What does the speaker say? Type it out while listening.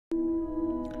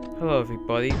Hello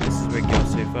everybody, this is Ricky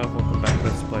Super. Welcome back to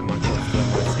Let's Play Minecraft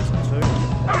Survival Season 2.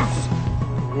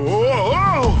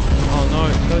 Whoa! Oh no,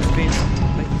 those things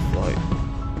make you float.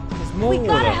 There's more We water.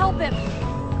 gotta help him.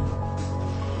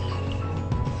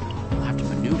 We'll have to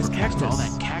maneuver past cactus. all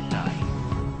that cacti.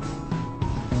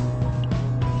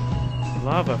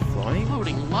 Lava flying?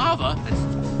 Floating lava?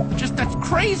 That's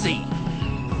crazy!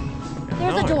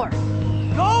 There's a door.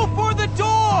 Go for the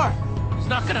door! He's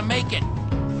not gonna make it.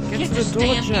 Get Can't to the just door,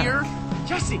 stand Jack. here.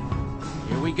 Jesse!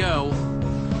 Here we go.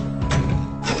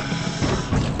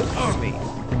 Oh me.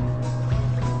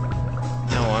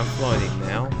 No, I'm floating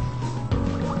now.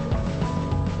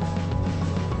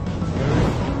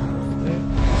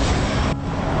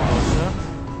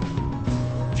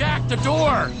 Jack, the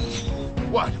door!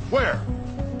 What? Where?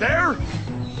 There?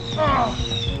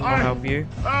 Oh, I'll help you.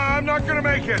 I'm not gonna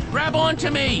make it. Grab onto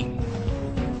me!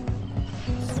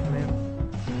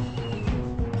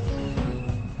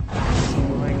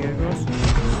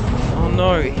 Oh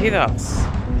no, it hit us.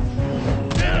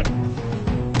 How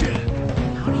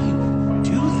do you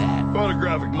do that?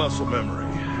 Photographic muscle memory.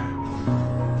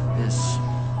 This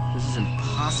is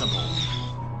impossible.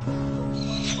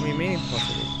 What do you mean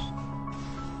impossible?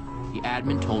 The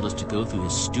admin told us to go through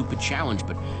his stupid challenge,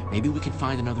 but maybe we can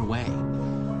find another way.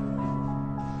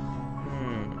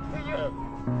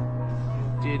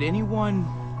 Did anyone...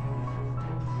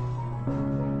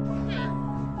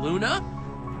 Luna?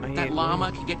 I That hate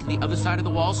llama can get to the other side of the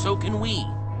wall, so can we.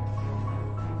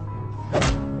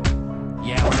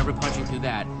 Yeah, we're never punching through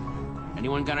that.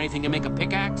 Anyone got anything to make a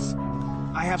pickaxe?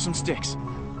 I have some sticks.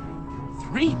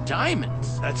 3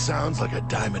 diamonds? That sounds like a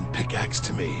diamond pickaxe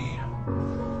to me.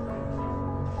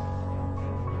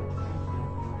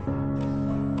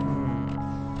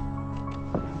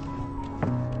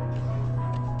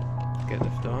 Get the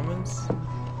diamonds.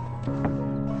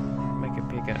 Make a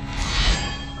pickaxe.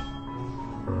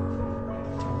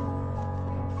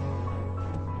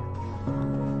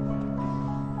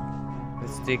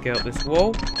 Let's dig out this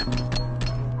wall.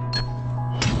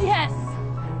 Yes.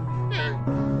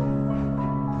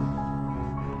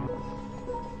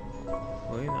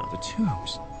 Luna. The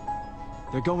tombs.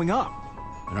 They're going up.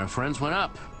 And our friends went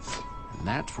up. And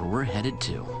that's where we're headed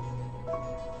to.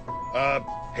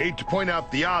 Hate to point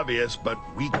out the obvious, but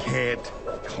we can't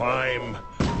climb.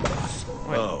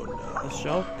 Wait, Oh no. the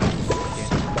shelf?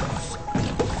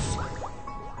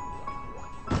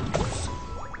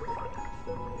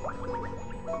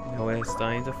 Now we're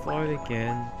starting to float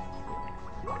again.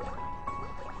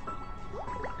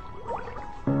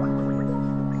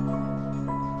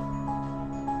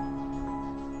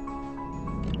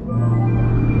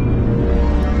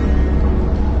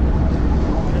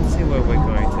 Let's see where we're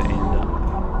going to end up.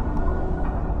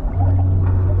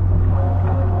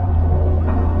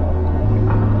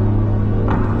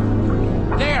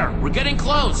 There! We're getting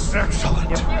close! Excellent.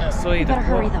 Yep, so you Better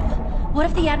hurry though. What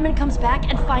if the admin comes back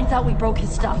and finds out we broke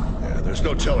his stuff? Yeah, there's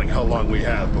no telling how long we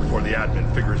have before the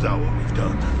admin figures out what we've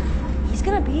done. He's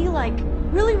gonna be like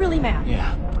really, really mad.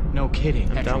 Yeah, no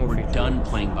kidding. I'm done with We're you. done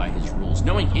playing by his rules.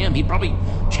 Knowing him, he'd probably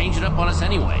change it up on us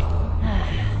anyway.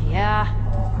 Yeah.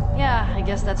 Yeah, I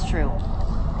guess that's true.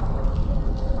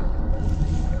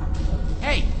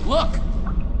 Hey, look!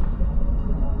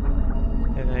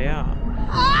 There they are.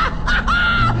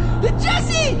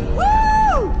 Jesse! Woo!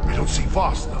 I don't see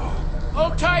Voss though.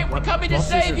 Hold tight, we're coming to Boss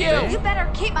save isn't you! there. You better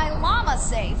keep my llama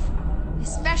safe.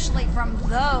 Especially from those.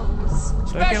 So I can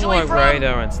Especially like from-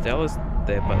 Radar and Stella's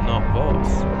there, but not Boss.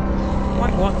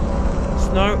 Wait, what?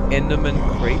 Snow Enderman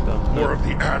Creeper. More of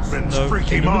the admin's Snow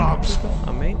freaky Enderman mobs. Creeper,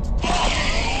 I mean.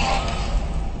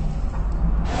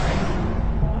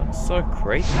 That's so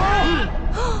creepy.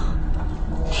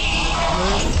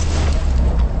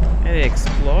 And it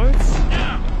explodes?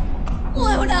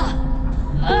 Luna!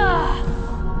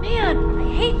 Ugh! Man,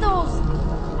 I hate those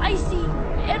icy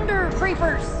ender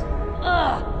creepers.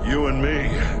 Ugh! You and me.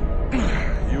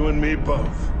 You and me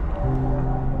both.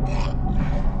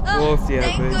 Wolf, yeah,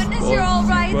 Thank but it's goodness you're all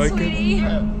right, Wolf. sweetie.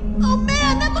 Oh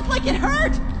man, that looked like it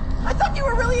hurt! I thought you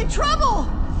were really in trouble!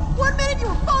 One minute you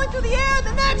were falling through the air,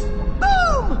 the next,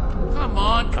 boom! Come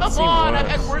on, I've seen I've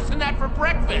worse. had worse than that for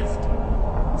breakfast!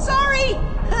 Sorry!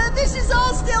 This is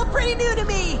all still pretty new to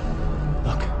me!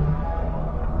 Look.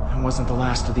 That wasn't the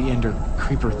last of the ender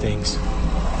creeper things.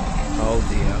 Oh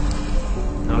dear.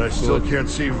 But Not I still good. can't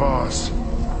see Voss.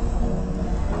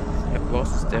 Yeah,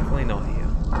 Boss is definitely not here.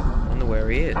 I wonder where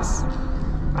he is.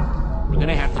 We're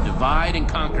gonna have to divide and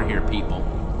conquer here, people.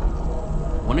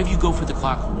 One of you go for the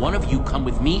clock, one of you come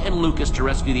with me and Lucas to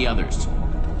rescue the others.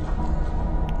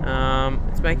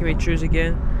 It's making me choose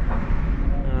again.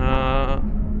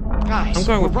 Guys, I'm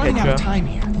going we're with running out of Petra. time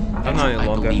here. I'm not any I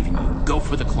longer. believe in you. Go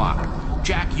for the clock.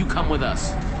 Jack, you come with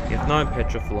us. You've known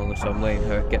Petra for longer, so I'm letting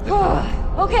her get the car.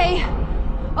 Okay.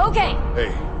 Okay.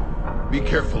 Hey, be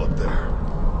careful up there.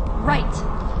 Right.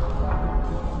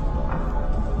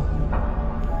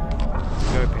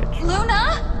 Go, Petra.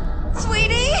 Luna?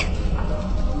 Sweetie?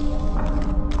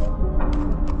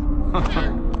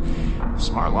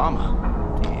 Smart llama.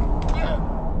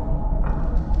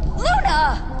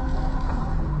 Luna!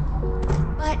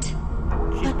 But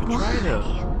She's betrayed her.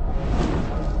 why?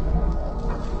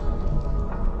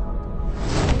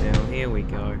 Now, here we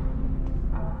go.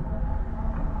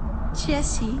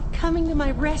 Jesse, coming to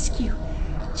my rescue,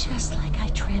 just like I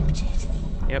dreamt it.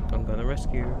 Yep, I'm gonna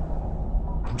rescue you.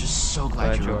 I'm just so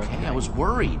glad Glad you're you're okay. okay. I was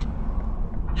worried.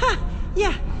 Ha!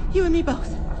 Yeah, you and me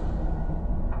both.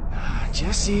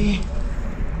 Jesse.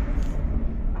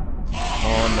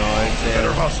 Oh no, Better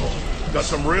there. hustle. Got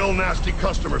some real nasty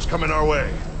customers coming our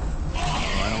way. Oh,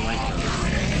 I don't like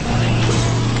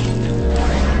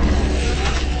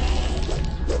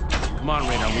those. Come on,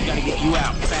 Radar. We gotta get you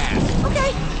out fast.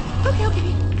 Okay.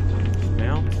 Okay.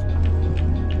 Mount.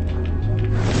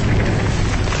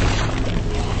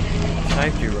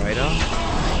 Saved you, Radar.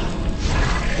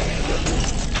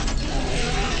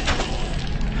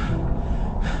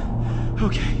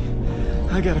 Okay.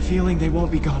 I got a feeling they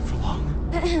won't be gone for long.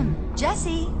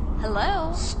 Jesse,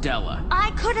 hello? Stella.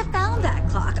 I could have found that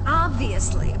clock,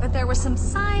 obviously, but there was some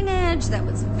signage that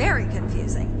was very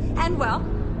confusing. And, well,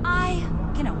 I,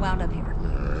 wound up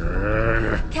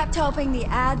here. Kept hoping the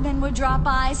admin would drop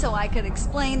by so I could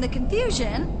explain the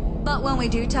confusion. But when we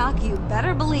do talk, you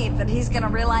better believe that he's gonna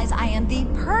realize I am the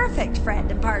perfect friend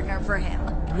and partner for him.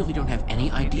 You really don't have any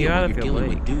idea You're out what of you're your dealing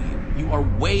league. with, do you? You are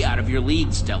way out of your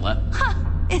league, Stella. Huh,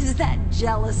 is that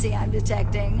jealousy I'm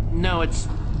detecting? No, it's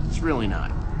really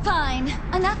not. Fine,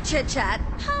 enough chit-chat.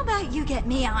 How about you get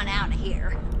me on out of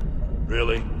here?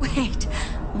 Really? Wait,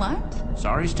 what?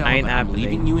 Sorry, Stella, Ain't but I'm happening.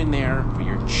 leaving you in there for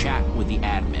your chat with the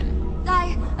admin.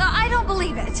 I don't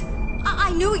believe it.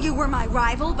 I knew you were my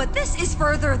rival, but this is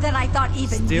further than I thought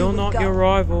even you Still would not go. your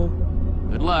rival.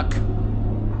 Good luck. Come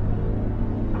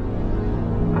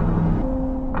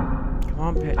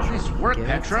on, Petra. Nice work, Get it?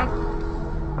 Petra.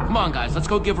 Come on, guys, let's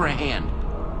go give her a hand.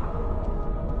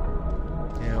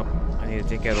 Now, I need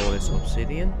to get all this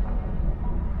obsidian.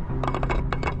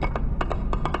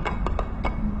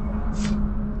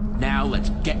 Now let's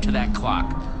get to that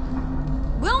clock.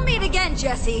 We'll meet again,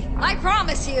 Jesse. I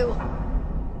promise you.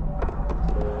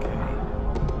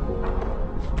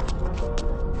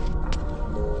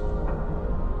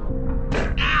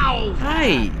 Ow!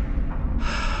 Hey!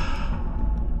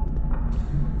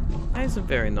 That isn't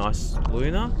very nice,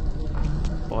 Luna.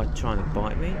 By trying to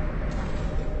bite me.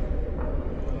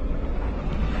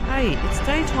 Hey, it's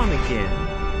daytime again.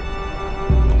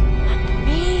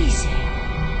 Amazing.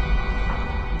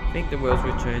 I think the world's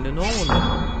returned to normal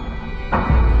now.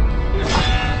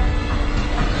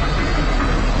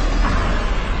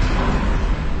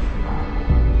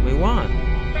 We won.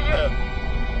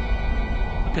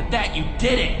 Look at that, you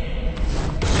did it!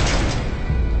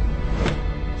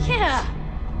 Yeah.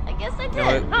 I guess I did.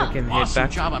 Now we Huh. can head Awesome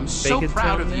back job, to I'm so Beacon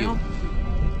proud Town of you.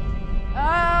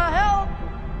 now. Help!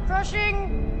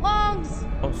 Crushing lungs.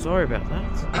 Oh, sorry about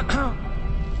that.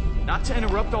 Not to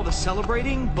interrupt all the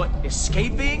celebrating, but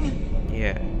escaping?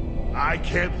 Yeah. I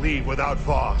can't leave without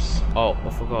Voss. Oh, I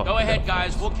forgot. Go ahead,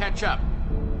 guys, we'll catch up.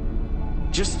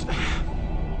 Just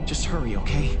hurry,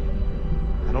 okay?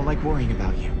 I don't like worrying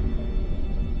about you.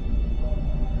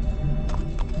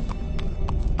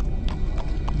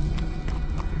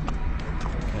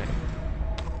 Okay.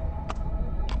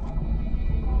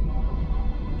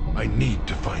 I need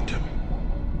to find him.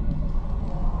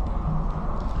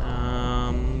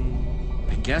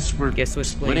 I guess we're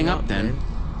Splitting up then.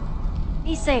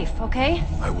 Be safe, okay?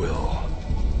 I will.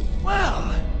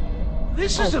 Well,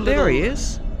 this is Oh, a there little he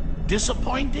is.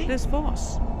 disappointing. There's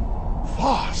Voss.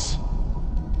 Voss!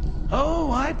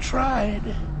 Oh, I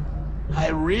tried. I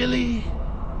really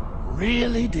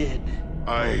did.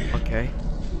 Okay.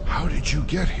 How did you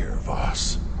get here,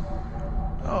 Voss?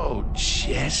 Oh,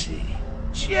 Jesse.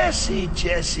 Jesse.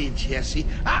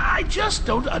 I just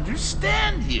don't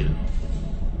understand you.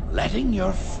 Letting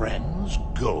your friends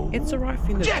go. It's the right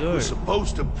thing to Jack do. was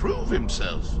supposed to prove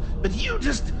himself, but you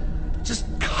just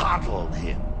coddled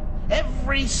him.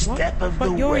 Every step What? of But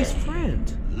the you're way. his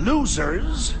friend.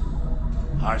 Losers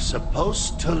are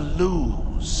supposed to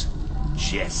lose,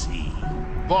 Jesse.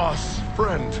 Voss,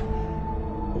 friend.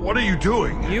 What are you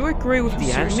doing? You agree with the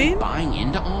Seriously admin? buying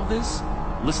into all this?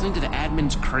 Listening to the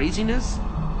admin's craziness?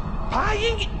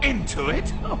 Buying into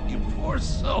it? Oh, you poor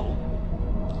soul.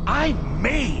 I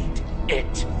made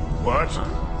it. What?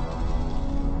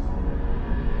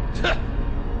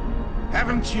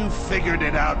 Haven't you figured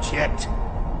it out yet?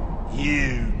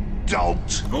 You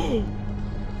dolt.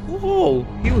 Whoa,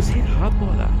 he was hit hard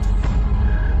by that.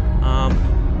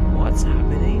 What's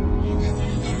happening?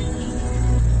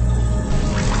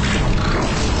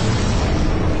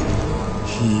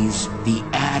 He's the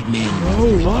admin.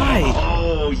 Oh, right.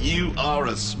 Oh, you are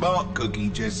a smart cookie,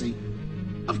 Jesse.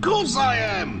 Of course I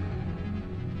am.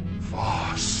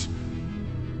 Voss.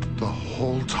 The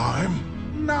whole time?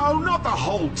 No, not the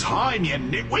whole time, you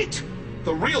nitwit.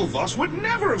 The real Voss would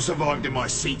never have survived in my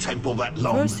sea temple that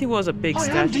long. First he was a big I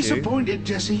statue. am disappointed,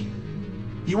 Jesse.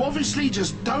 You obviously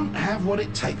just don't have what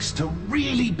it takes to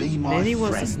really be my Then he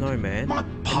was friend. the snowman, My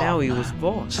and now he was partner.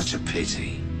 Voss. Such a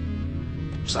pity.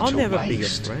 Such I'll a never be your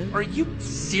waste. friend. Are you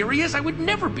serious? I would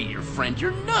never be your friend.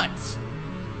 You're nuts.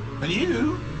 And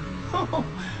you?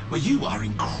 Well, you are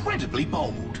incredibly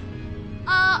bold.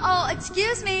 Oh,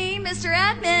 excuse me, Mr.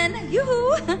 Admin.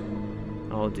 Yoo-hoo.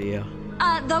 Oh dear.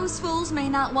 Those fools may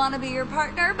not want to be your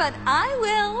partner, but I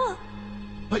will.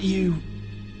 But you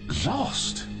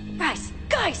lost.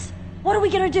 Guys, what are we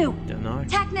gonna do? Don't know.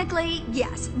 Technically,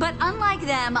 yes, but unlike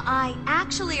them, I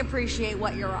actually appreciate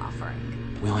what you're offering.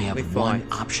 We only have We one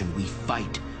fight. option. We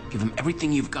fight. Give him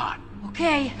everything you've got.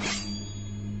 Okay.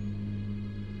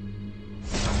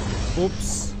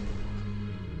 Oops.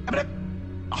 But,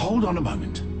 hold on a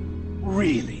moment.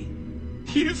 Really?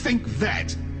 You think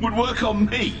that would work on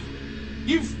me?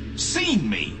 You've seen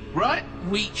me, right?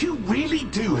 You really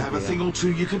do have a thing or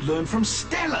two you could learn from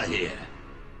Stella here.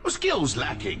 Well, skills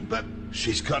lacking, but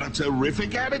she's got a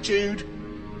terrific attitude.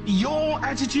 Your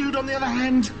attitude, on the other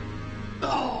hand,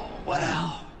 oh,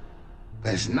 well.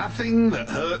 There's nothing that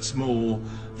hurts more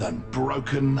than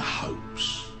broken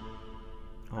hopes.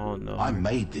 Oh no. I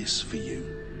made this for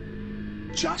you.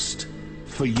 Just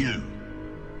for you.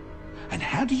 And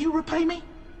how do you repay me?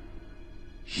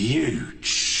 You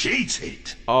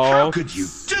cheated! Oh. How could you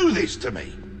do this to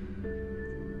me?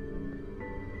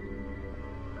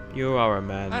 You are a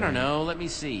man. I don't know. Let me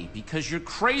see. Because you're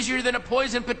crazier than a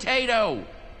poisoned potato.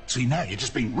 See, now you're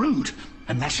just being rude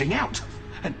and lashing out.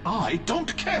 And I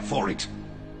don't care for it.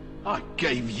 I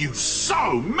gave you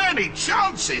so many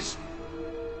chances!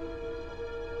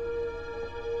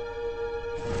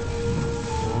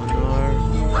 Oh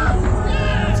no.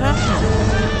 What's happening?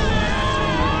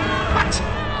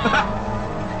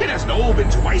 What? It hasn't all been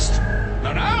to waste.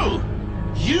 No.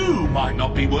 You might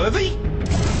not be worthy.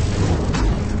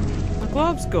 My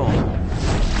glove's gone.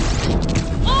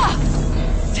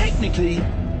 Technically,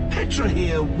 Petra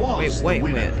here was Wait, the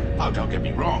winner. wait. Oh, don't get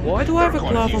me wrong. Why do I have There a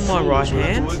are quite glove few on my right flaws we have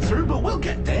to hand? work through, but we'll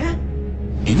get there.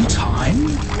 In time.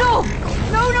 No,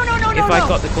 If I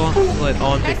got the gauntlet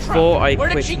on before I where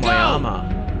did equipped she my go? armor.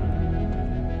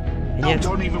 And Oh, yet,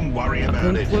 don't even worry I about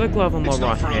couldn't it. put a glove on my It's not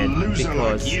right for a hand loser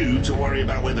because like you to worry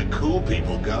about where the cool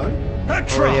people go. I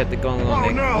Petra! already had the gauntlet on Oh,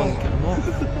 there. no. Come on.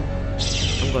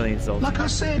 I'm gonna insult. Like I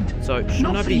said, So, shouldn't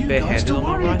not I for be you guys barehanded to on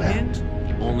my worry right about. hand?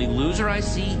 The only loser I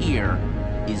see here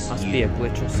is Must you. be a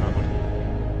glitch or something.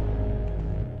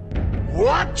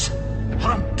 What?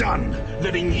 I'm done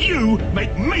letting you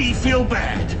make me feel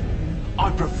bad. I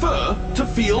prefer to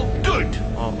feel good.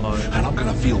 Uh-oh. And I'm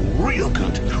gonna feel real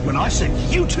good when I send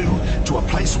you two to a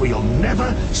place where you'll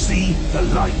never see the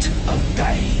light of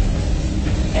day.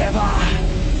 Ever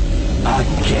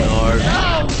again.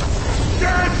 No.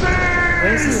 Jesse!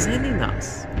 Where's he sending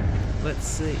us? Let's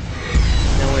see.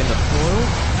 Now we're in the portal.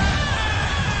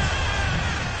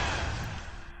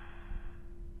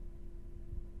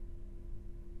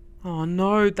 Oh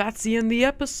no, that's the end of the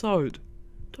episode.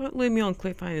 Don't leave me on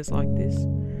cliffhangers like this.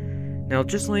 Now,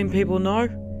 just letting people know,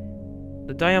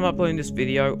 the day I'm uploading this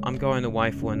video, I'm going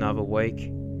away for another week.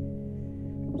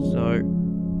 So,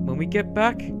 when we get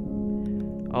back,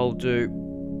 I'll do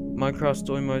Minecraft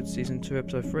Story Mode Season 2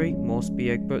 Episode 3, more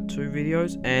Speed Egbert 2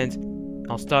 videos, and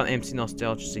I'll start MC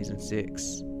Nostalgia Season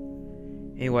 6.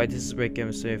 Anyway, this is Red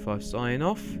Gamer 75 signing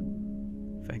off.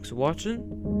 Thanks for watching,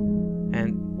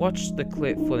 and watch the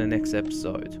clip for the next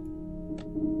episode.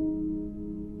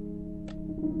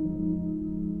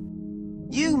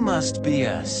 You must be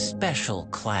a special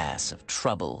class of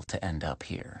trouble to end up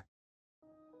here.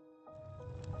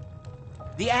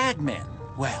 The admin,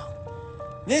 well,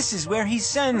 this is where he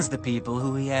sends the people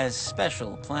who he has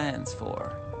special plans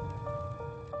for.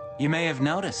 You may have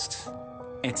noticed,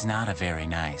 it's not a very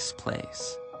nice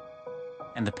place.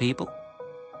 And the people?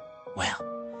 Well,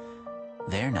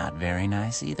 they're not very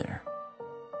nice either.